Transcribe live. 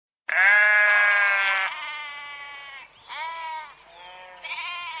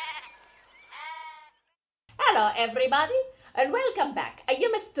everybody, and welcome back. I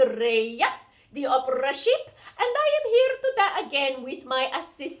am Estrella, the opera ship, and I am here today again with my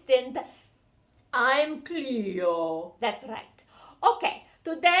assistant. I'm Cleo. That's right. Okay,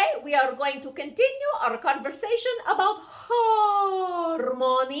 today we are going to continue our conversation about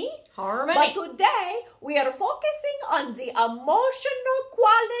harmony. But today we are focusing on the emotional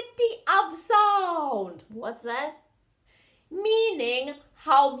quality of sound. What's that? Meaning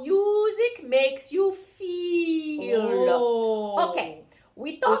how music makes you feel. Oh. Okay,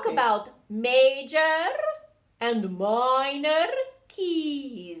 we talk about major and minor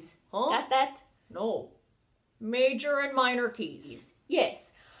keys. Huh? Got that? No. Major and minor keys.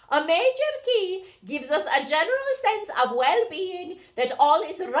 Yes. A major key gives us a general sense of well-being, that all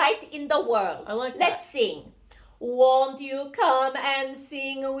is right in the world. I like that. Let's sing. Won't you come and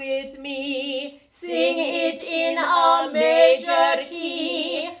sing with me? Sing it in a major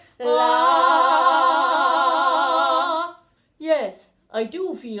key. La. Yes, I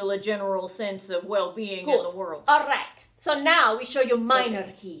do feel a general sense of well-being in the world. All right. So now we show you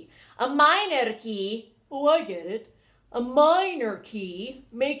minor key. A minor key, Oh, I get it. A minor key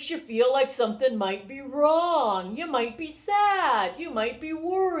makes you feel like something might be wrong. You might be sad. You might be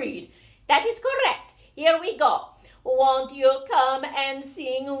worried. that is correct. Here we go. Won't you come and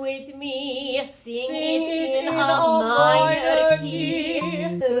sing with me? Sing it in a minor key.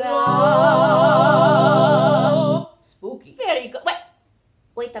 La. Spooky. Very good.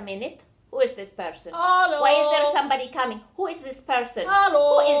 Wait a minute. Who is this person? Hello. Why is there somebody coming? Who is this person?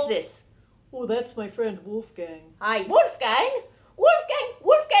 Hello. Who is this? Oh, that's my friend Wolfgang. Hi, Wolfgang.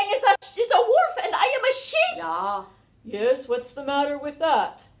 Wolfgang is a wolf, and I am a sheep. Yeah. Yes, what's the matter with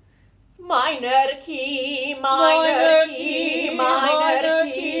that? Minor key.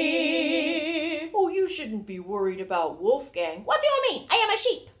 Oh, you shouldn't be worried about Wolfgang. What do you mean? I am a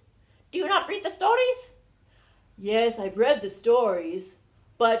sheep. Do you not read the stories? Yes, I've read the stories,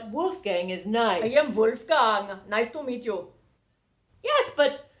 but Wolfgang is nice. I am Wolfgang. Nice to meet you. Yes,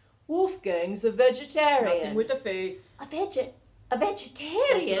 but Wolfgang's a vegetarian. Nothing with a face. A vegetarian?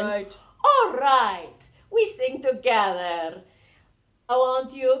 That's right. All right. We sing together.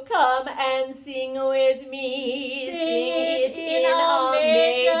 Won't you come and sing with me? Sing it in a